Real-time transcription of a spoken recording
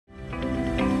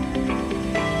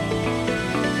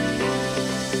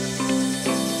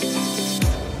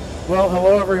Well,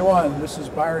 hello everyone. This is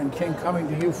Byron King coming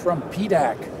to you from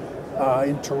PDAC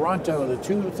in Toronto, the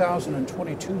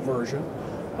 2022 version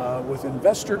with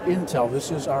InvestorIntel.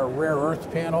 This is our rare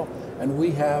earth panel, and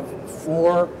we have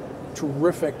four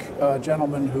terrific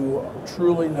gentlemen who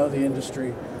truly know the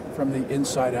industry from the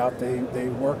inside out. They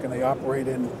work and they operate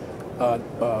in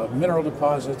mineral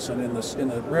deposits and in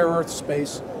the rare earth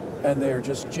space, and they're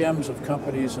just gems of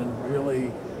companies and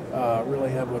really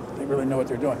know what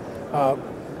they're doing.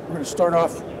 We're going to start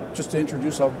off just to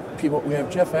introduce our people. We have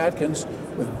Geoff Atkins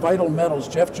with Vital Metals.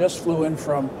 Geoff just flew in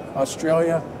from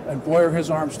Australia, and boy, are his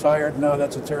arms tired. No,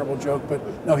 that's a terrible joke, but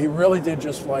no, he really did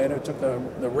just fly in. It took the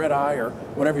red eye, or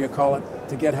whatever you call it,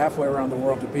 to get halfway around the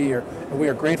world to be here, and we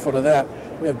are grateful to that.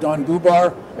 We have Don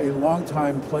Bubar, a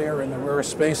longtime player in the rare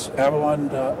space,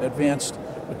 Avalon Advanced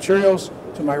Materials.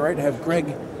 To my right, I have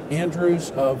Greg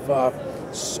Andrews of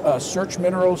Search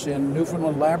Minerals in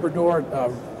Newfoundland, Labrador.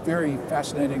 Very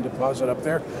fascinating deposit up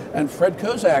there. And Fred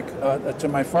Kozak, to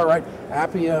my far right,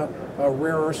 Appia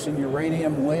rare earths and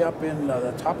uranium way up in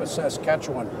the top of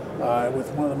Saskatchewan with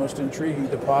one of the most intriguing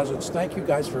deposits. Thank you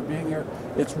guys for being here.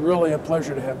 It's really a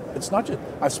pleasure to have, it's not just,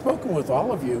 I've spoken with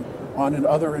all of you on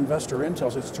other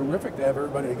InvestorIntels. It's terrific to have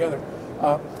everybody together.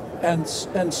 And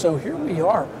so here we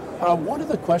are. One of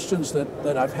the questions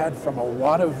that I've had from a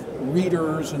lot of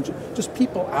readers and just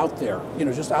people out there,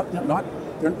 just out,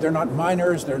 they're not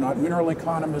miners, they're not mineral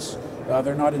economists,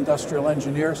 they're not industrial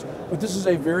engineers, but this is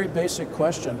a very basic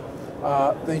question.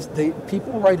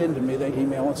 People write into me, they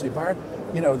email and say, Byron,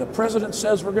 the president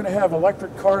says we're going to have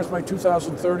electric cars by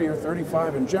 2030 or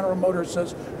 35, and General Motors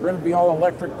says we're going to be all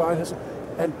electric by this,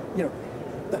 and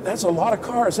that's a lot of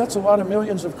cars, that's a lot of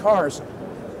millions of cars.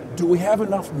 Do we have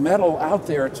enough metal out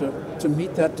there to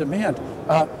meet that demand?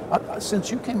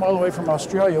 Since you came all the way from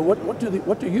Australia,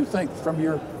 what do you think from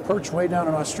your perch way down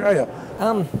in Australia?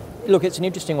 Look, it's an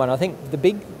interesting one. I think the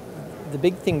big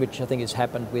thing which I think has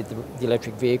happened with the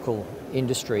electric vehicle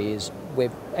industry is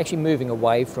we're actually moving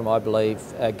away from, I believe,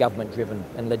 government-driven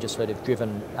and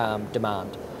legislative-driven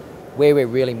demand. Where we're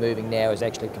really moving now is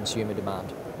actually consumer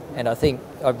demand. And I think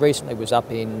I recently was up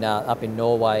in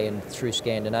Norway and through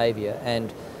Scandinavia,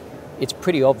 and it's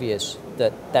pretty obvious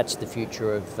that that's the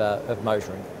future of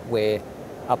motoring, where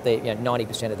up there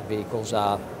 90% of the vehicles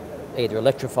are either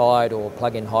electrified or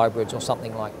plug-in hybrids or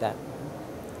something like that.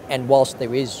 And whilst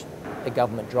there is a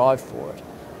government drive for it,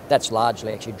 that's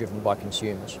largely actually driven by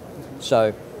consumers.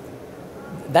 So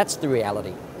that's the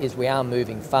reality, is we are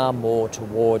moving far more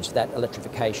towards that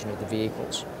electrification of the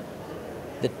vehicles.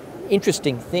 The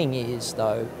interesting thing is,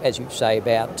 though, as you say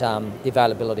about the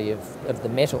availability of the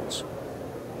metals,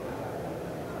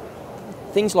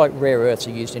 things like rare earths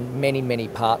are used in many, many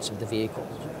parts of the vehicle.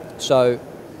 So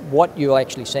what you're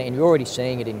actually seeing, you're already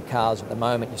seeing it in cars at the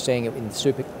moment, you're seeing it in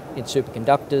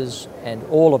superconductors and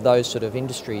all of those sort of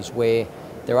industries where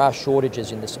there are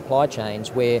shortages in the supply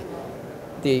chains, where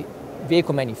the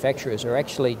vehicle manufacturers are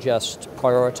actually just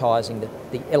prioritising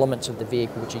the elements of the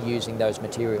vehicle which are using those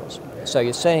materials. So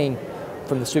you're seeing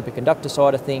from the superconductor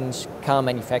side of things, car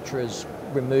manufacturers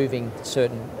removing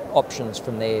certain options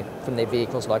from their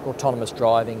vehicles, like autonomous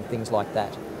driving, things like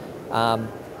that.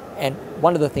 And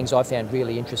one of the things I found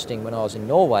really interesting when I was in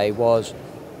Norway was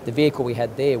the vehicle we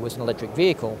had there was an electric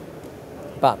vehicle,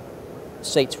 but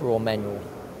seats were all manual,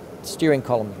 steering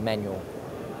column manual,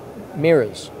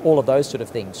 mirrors, all of those sort of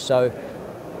things. So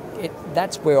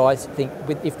that's where I think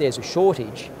if there's a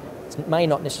shortage, it may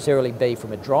not necessarily be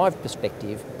from a drive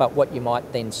perspective, but what you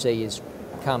might then see is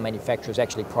car manufacturers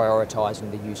actually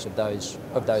prioritising the use of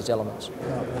those elements.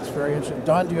 Yeah, that's very interesting.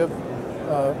 Don, do you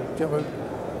have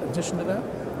an addition to that?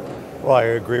 Well, I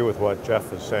agree with what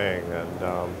Geoff is saying, and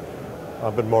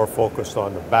I've been more focused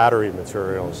on the battery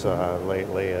materials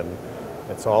lately, and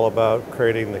it's all about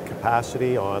creating the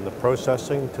capacity on the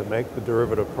processing to make the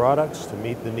derivative products to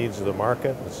meet the needs of the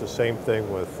market. It's the same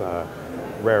thing with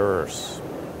rare earths.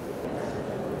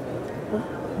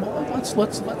 Well,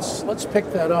 let's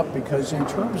pick that up, because in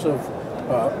terms of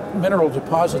mineral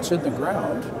deposits in the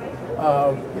ground,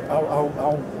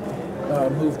 I'll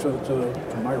move to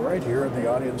my right here, and the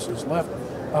audience's left.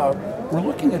 We're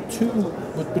looking at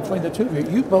between the two of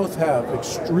you. You both have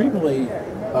extremely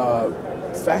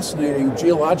fascinating,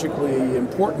 geologically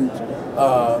important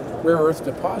rare earth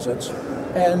deposits,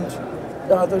 and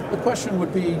the question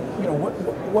would be,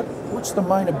 what's the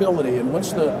mineability, and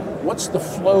what's the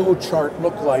flow chart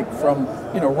look like from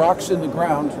rocks in the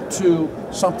ground to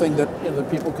something that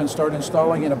that people can start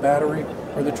installing in a battery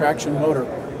or the traction motor?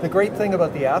 The great thing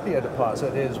about the Appia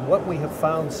deposit is what we have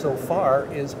found so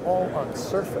far is all on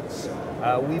surface.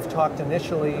 We've talked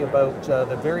initially about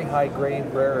the very high grade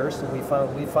rare earths, and we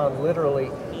found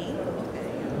literally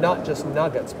not just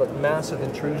nuggets, but massive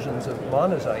intrusions of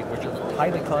monazite, which are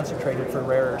highly concentrated for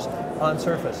rare earths on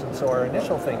surface. And so our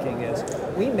initial thinking is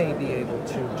we may be able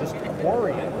to just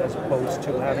quarry it as opposed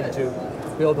to having to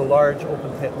build a large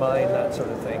open pit mine, that sort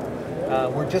of thing.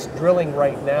 We're just drilling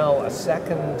right now a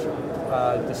second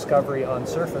discovery on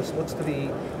surface. Looks to be,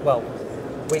 well,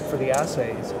 wait for the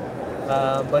assays.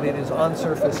 But it is on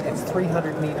surface. It's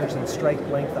 300 meters in strike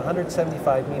length,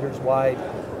 175 meters wide.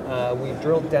 We've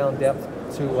drilled down depth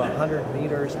to 100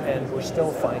 meters, and we're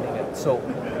still finding it. So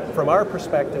from our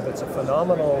perspective, it's a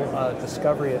phenomenal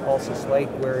discovery at Alsace Lake,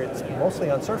 where it's mostly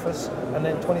on surface, and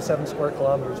then 27 square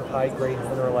kilometers of high-grade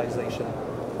mineralization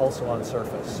also on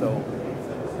surface. So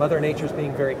Mother Nature's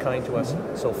being very kind to us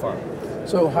so far.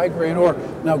 So high-grade ore.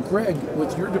 Now, Greg,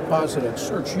 with your deposit at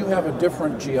Search, you have a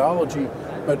different geology,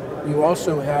 but you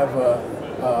also have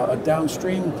a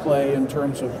downstream play in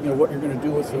terms of what you're going to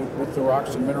do with the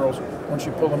rocks and minerals once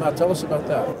you pull them out. Tell us about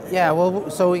that. Yeah, well,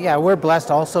 so yeah, we're blessed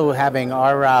also having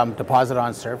our deposit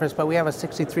on surface, but we have a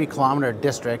 63-kilometer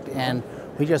district, and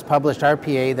we just published our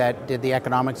PA that did the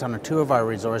economics on two of our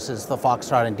resources, the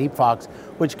Foxtrot and Deep Fox,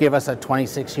 which give us a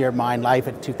 26-year mine life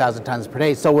at 2,000 tons per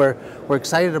day. So we're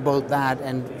excited about that.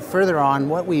 And further on,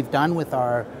 what we've done with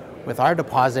our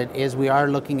deposit is we are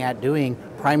looking at doing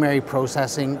primary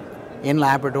processing in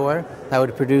Labrador that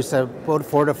would produce about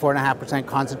 4 to 4.5%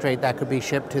 concentrate that could be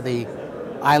shipped to the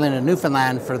island of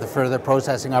Newfoundland for the further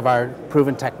processing of our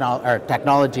proven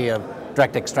technology of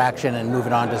direct extraction and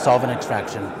moving on to solvent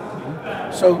extraction.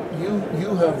 So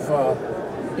you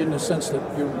have, in the sense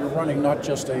that you're running not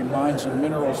just a mines and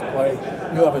minerals play,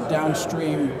 you have a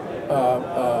downstream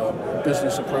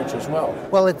business approach as well.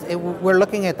 Well, we're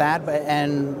looking at that,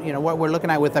 and what we're looking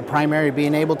at with the primary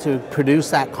being able to produce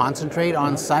that concentrate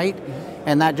on site,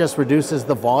 and that just reduces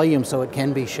the volume so it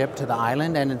can be shipped to the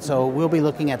island. And so we'll be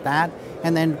looking at that,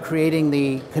 and then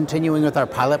continuing with our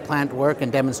pilot plant work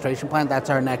and demonstration plant. That's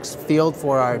our next field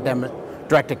for our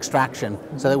direct extraction,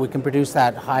 so that we can produce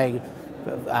that high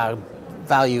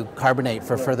value carbonate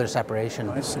for further separation.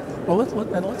 I see. Well,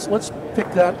 let's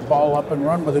pick that ball up and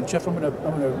run with it, Jeff. I'm going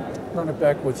to run it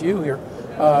back with you here.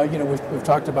 We've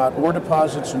talked about ore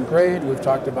deposits and grade. We've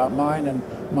talked about mine and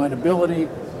mineability.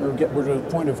 We're to the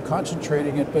point of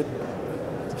concentrating it. But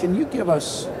can you give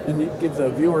us and give the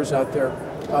viewers out there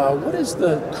what is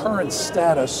the current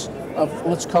status of,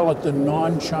 let's call it, the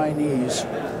non-Chinese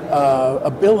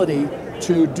ability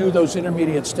to do those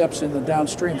intermediate steps in the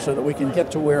downstream, so that we can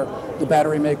get to where the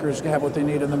battery makers have what they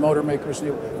need and the motor makers need?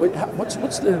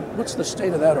 What's the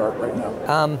state of that art right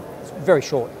now? Very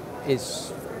short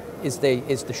is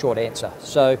the short answer.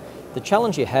 So the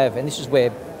challenge you have, and this is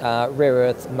where rare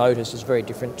earth motors is very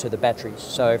different to the batteries.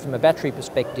 So from a battery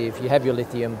perspective, you have your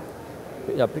lithium,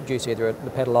 produce either a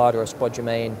lepidolite or a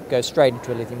spodumene, goes straight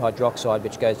into a lithium hydroxide,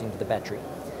 which goes into the battery.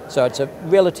 So it's a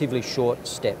relatively short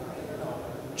step.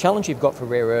 Challenge you've got for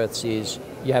rare earths is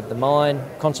you have the mine,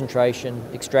 concentration,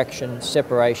 extraction,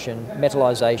 separation,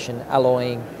 metallization,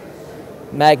 alloying,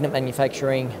 magnet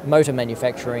manufacturing, motor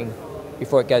manufacturing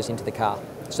before it goes into the car.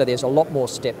 So there's a lot more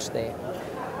steps there.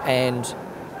 And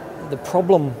the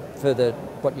problem for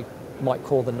what you might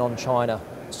call the non-China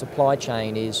supply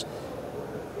chain is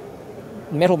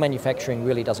metal manufacturing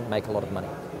really doesn't make a lot of money,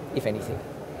 if anything.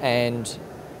 And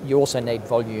you also need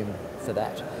volume for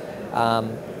that.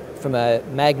 From a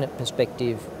magnet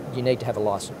perspective, you need to have a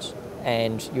license,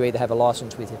 and you either have a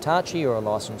license with Hitachi or a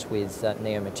license with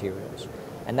Neo Materials,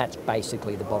 and that's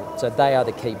basically the bottleneck. So they are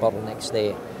the key bottlenecks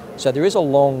there. So there is a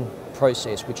long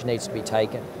process which needs to be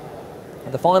taken.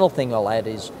 The final thing I'll add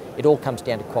is it all comes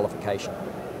down to qualification.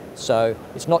 So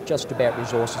it's not just about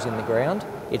resources in the ground,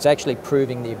 it's actually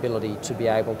proving the ability to be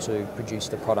able to produce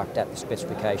the product at the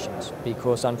specifications,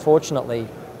 because unfortunately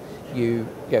the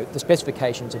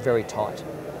specifications are very tight.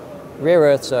 Rare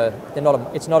earths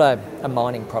it's not a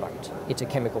mining product, it's a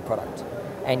chemical product,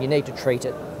 and you need to treat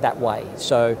it that way.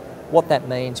 So what that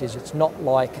means is it's not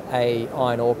like a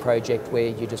iron ore project where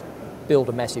you just build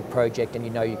a massive project and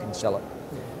you can sell it.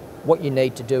 What you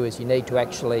need to do is you need to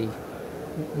actually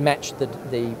match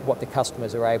what the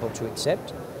customers are able to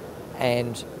accept,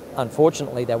 and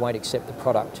unfortunately they won't accept the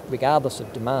product regardless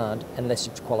of demand unless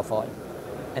it's qualified,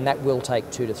 and that will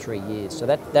take 2 to 3 years. So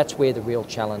that's where the real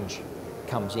challenge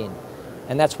comes in.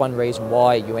 And that's one reason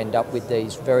why you end up with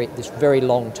this very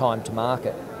long time to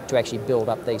market to actually build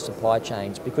up these supply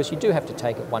chains, because you do have to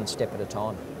take it one step at a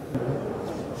time.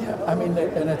 Yeah, I mean,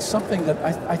 and it's something that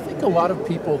I think a lot of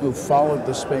people who followed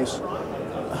the space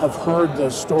have heard the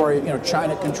story,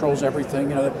 China controls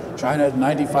everything, China at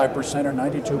 95% or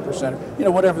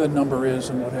 92%, whatever the number is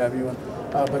and what have you.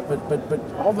 But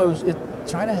all those,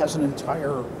 China has an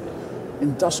entire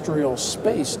industrial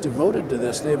space devoted to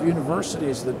this. They have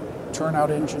universities that turn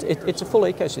out engineers. It's a full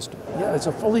ecosystem. Yeah, it's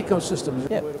a full ecosystem.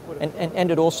 Yeah,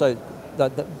 and it also,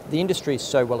 the industry is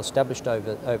so well established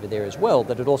over there as well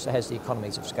that it also has the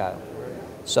economies of scale.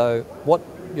 So what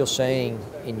you're seeing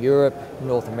in Europe,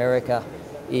 North America,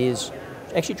 is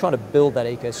actually trying to build that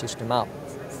ecosystem up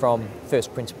from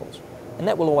first principles. And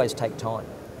that will always take time.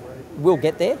 We'll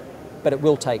get there, but it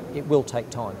will take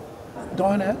time.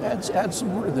 Don, add some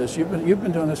more to this. You've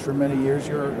been doing this for many years.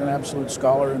 You're an absolute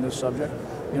scholar in this subject.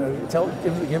 You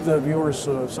know, give the viewers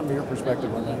some of your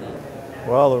perspective on that.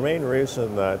 Well, the main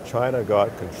reason that China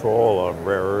got control of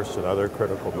rare earths and other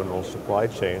critical mineral supply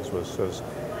chains was because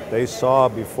they saw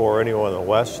before anyone in the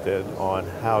West did on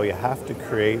how you have to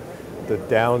create the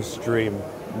downstream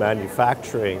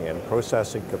manufacturing and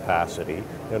processing capacity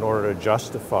in order to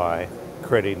justify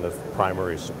creating the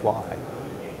primary supply.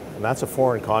 And that's a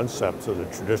foreign concept to the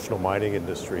traditional mining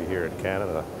industry here in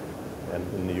Canada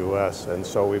and in the US. And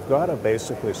so we've got to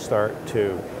basically start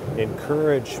to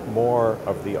encourage more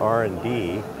of the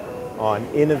R&D on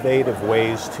innovative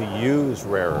ways to use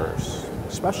rare earths,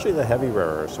 especially the heavy rare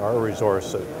earths. Our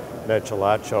resource at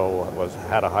Mechalacho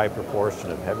had a high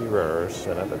proportion of heavy rare earths,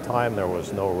 and at the time there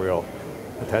was no real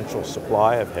potential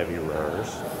supply of heavy rare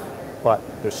earths. But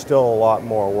there's still a lot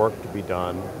more work to be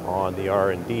done on the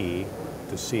R&D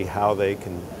to see how they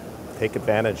can take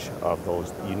advantage of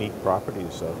those unique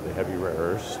properties of the heavy rare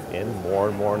earths in more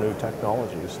and more new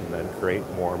technologies and then create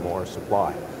more and more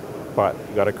supply. But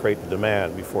you got to create the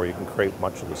demand before you can create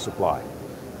much of the supply.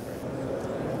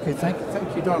 Okay,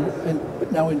 thank you, Don.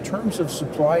 But now in terms of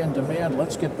supply and demand,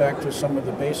 let's get back to some of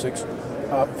the basics.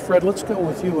 Fred, let's go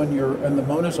with you and the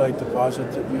monazite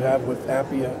deposit that you have with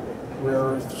Appia, rare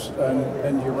earths,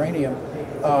 and uranium.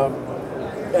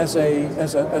 As a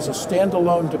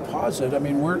standalone deposit, I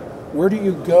mean, where do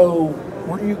you go?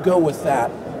 Where do you go with that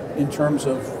in terms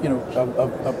of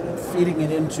of feeding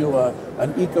it into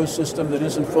an ecosystem that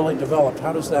isn't fully developed?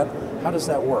 How does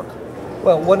that work?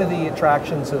 Well, one of the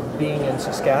attractions of being in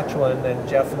Saskatchewan, and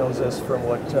Jeff knows this from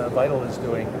what Vital is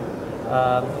doing,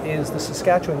 is the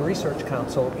Saskatchewan Research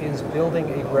Council is building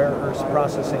a rare earths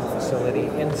processing facility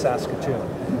in Saskatoon.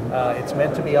 It's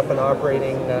meant to be up and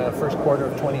operating first quarter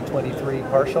of 2023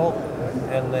 partial,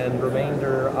 and then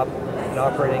remainder up and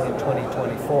operating in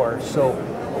 2024. So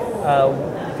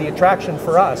the attraction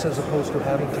for us, as opposed to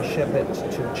having to ship it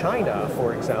to China,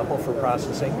 for example, for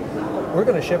processing, we're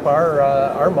going to ship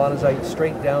our monazite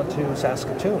straight down to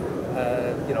Saskatoon.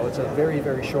 It's a very,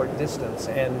 very short distance,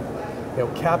 and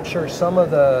capture some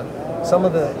of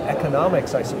the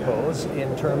economics, I suppose,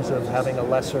 in terms of having a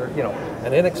lesser,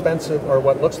 an inexpensive, or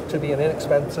what looks to be an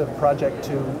inexpensive project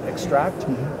to extract,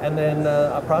 and then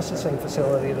a processing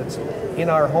facility that's in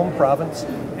our home province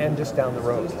and just down the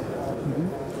road.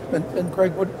 And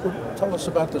Craig, tell us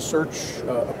about the search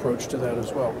approach to that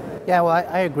as well. Yeah, well,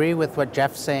 I agree with what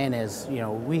Jeff's saying. Is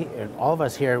we, all of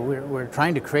us here, we're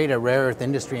trying to create a rare earth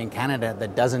industry in Canada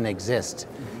that doesn't exist.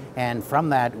 And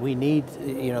from that, we need,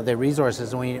 the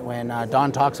resources. When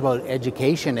Don talks about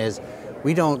education, is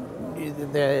we don't,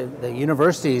 the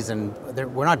universities, and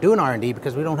we're not doing R&D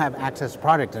because we don't have access to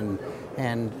product,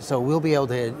 and so we'll be able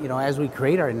to, as we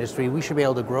create our industry, we should be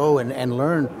able to grow and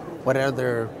learn what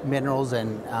other minerals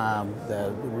and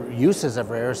the uses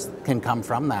of rare earths can come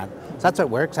from that. So that's what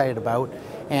we're excited about.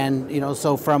 And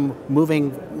so from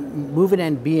moving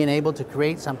and being able to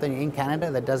create something in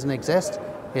Canada that doesn't exist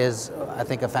is, I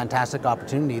think, a fantastic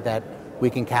opportunity that we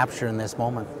can capture in this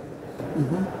moment.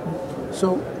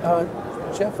 So,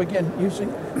 Jeff, again, using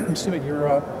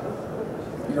your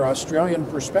Australian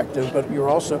perspective, but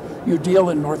you deal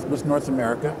with North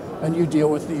America, and you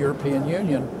deal with the European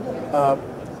Union.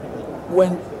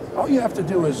 When all you have to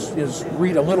do is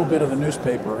read a little bit of the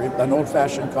newspaper, an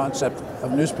old-fashioned concept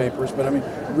of newspapers, but I mean,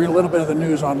 read a little bit of the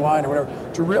news online or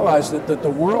whatever, to realize that the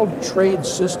world trade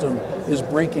system is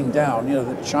breaking down.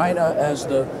 That China as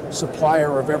the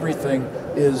supplier of everything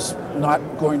is not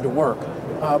going to work.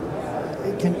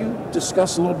 Can you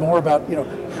discuss a little more about,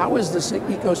 how is this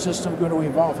ecosystem going to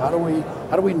evolve? How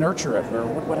do we nurture it, or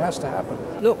what has to happen?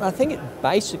 Look, I think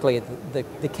basically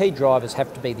the key drivers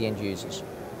have to be the end users.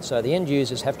 So the end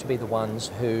users have to be the ones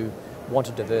who want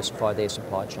to diversify their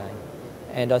supply chain.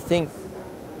 And I think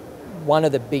one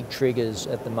of the big triggers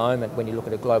at the moment when you look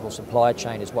at a global supply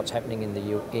chain is what's happening in the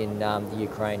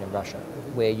Ukraine and Russia,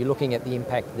 where you're looking at the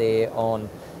impact there on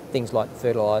things like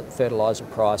fertilizer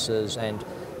prices and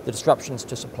the disruptions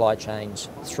to supply chains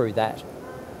through that.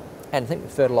 And I think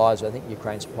with fertilizer, I think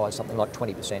Ukraine supplies something like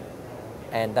 20%,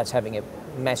 and that's having a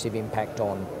massive impact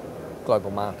on global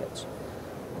markets.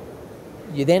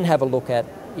 You then have a look at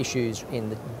issues in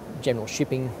the general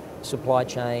shipping supply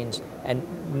chains, and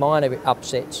minor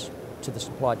upsets to the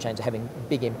supply chains are having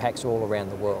big impacts all around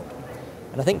the world.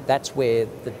 And I think that's where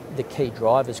the key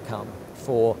drivers come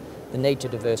for the need to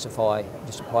diversify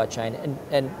your supply chain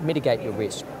and mitigate your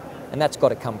risk. And that's got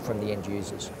to come from the end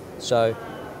users. So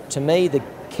to me, the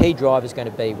key driver is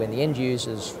going to be when the end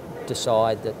users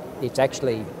decide that it's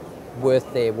actually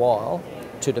worth their while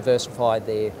to diversify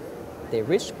their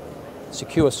risk,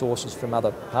 secure sources from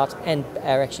other parts, and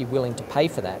are actually willing to pay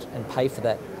for that and pay for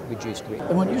that reduced risk.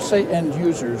 And when you say end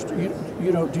users, do you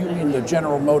mean the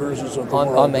General Motors of the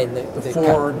world? I mean the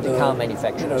Ford, the car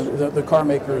manufacturers. The car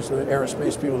makers, the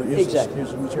aerospace people that use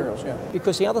the materials. Yeah.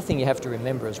 Because the other thing you have to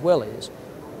remember as well is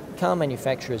car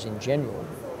manufacturers in general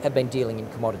have been dealing in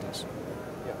commodities.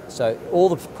 So all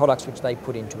the products which they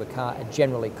put into a car are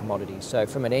generally commodities. So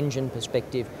from an engine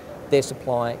perspective,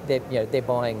 they're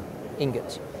buying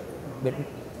ingots,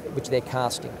 which they're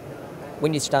casting.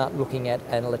 When you start looking at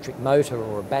an electric motor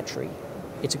or a battery,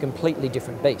 it's a completely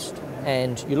different beast.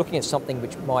 And you're looking at something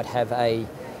which might have a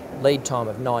lead time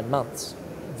of 9 months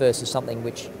versus something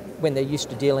which, when they're used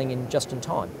to dealing in just in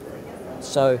time.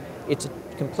 So it's a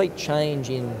complete change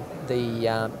in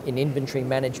in inventory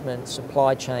management,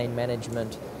 supply chain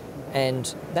management,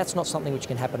 and that's not something which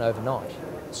can happen overnight.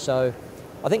 So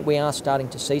I think we are starting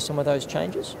to see some of those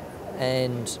changes,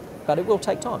 but it will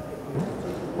take time.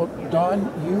 Well, Don,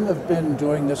 you have been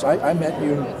doing this. I met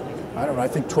you, I don't know, I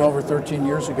think 12 or 13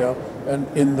 years ago, and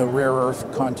in the rare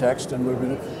earth context, and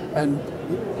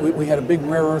we had a big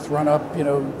rare earth run up,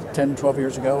 10, 12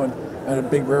 years ago, and a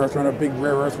big rare earth run up, big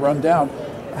rare earth run down.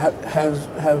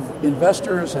 Have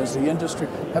investors, has the industry,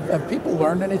 have people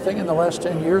learned anything in the last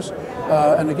 10 years?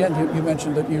 And again, you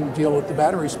mentioned that you deal with the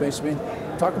battery space. I mean,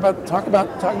 talk about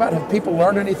have people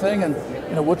learned anything, and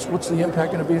what's the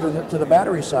impact going to be to the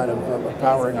battery side of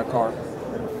powering a car?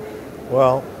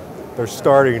 Well, they're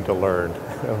starting to learn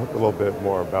a little bit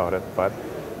more about it, but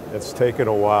it's taken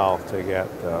a while to get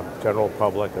the general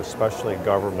public, especially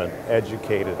government,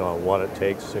 educated on what it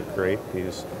takes to create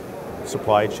these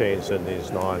supply chains in these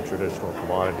non-traditional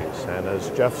commodities. And as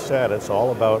Jeff said, it's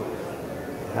all about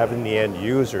having the end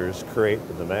users create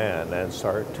the demand and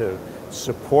start to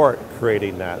support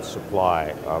creating that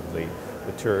supply of the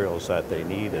materials that they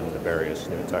need in the various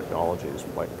new technologies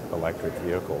like electric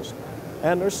vehicles.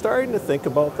 And they're starting to think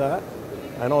about that.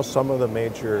 I know some of the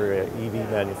major EV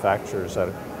manufacturers out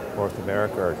of North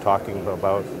America are talking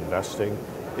about investing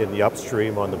in the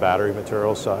upstream on the battery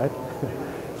material side.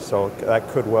 So that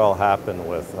could well happen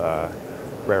with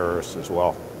rare earths as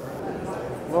well.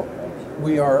 Well,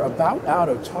 we are about out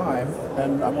of time,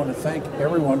 and I want to thank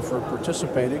everyone for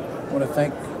participating. I want to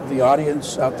thank the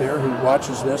audience out there who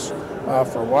watches this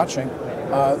for watching.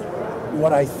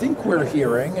 What I think we're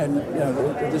hearing, and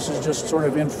this is just sort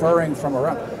of inferring from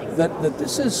around, that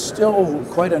this is still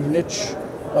quite a niche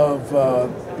of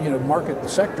market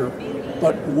sector,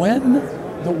 but when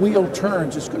the wheel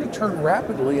turns, it's going to turn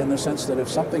rapidly in the sense that if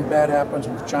something bad happens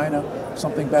with China,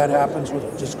 something bad happens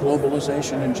with just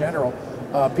globalization in general,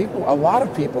 a lot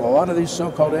of these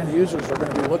so-called end users are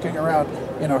going to be looking around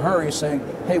in a hurry saying,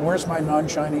 hey, where's my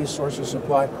non-Chinese source of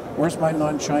supply? Where's my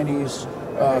non-Chinese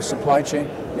supply chain?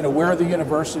 Where are the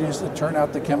universities that turn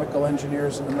out the chemical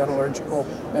engineers and the metallurgical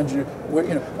engineers?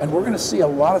 And we're going to see a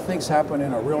lot of things happen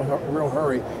in a real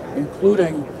hurry,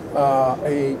 including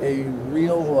a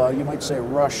real, you might say,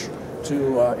 rush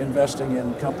to investing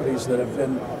in companies that have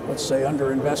been, let's say,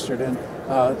 underinvested in.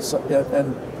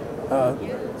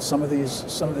 Some of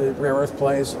the rare earth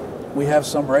plays, we have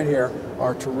some right here,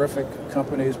 are terrific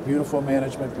companies, beautiful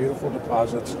management, beautiful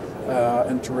deposits,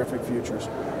 and terrific futures.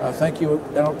 Thank you,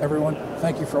 everyone.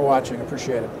 Thank you for watching.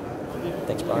 Appreciate it.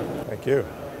 Thanks, Byron. Thank you.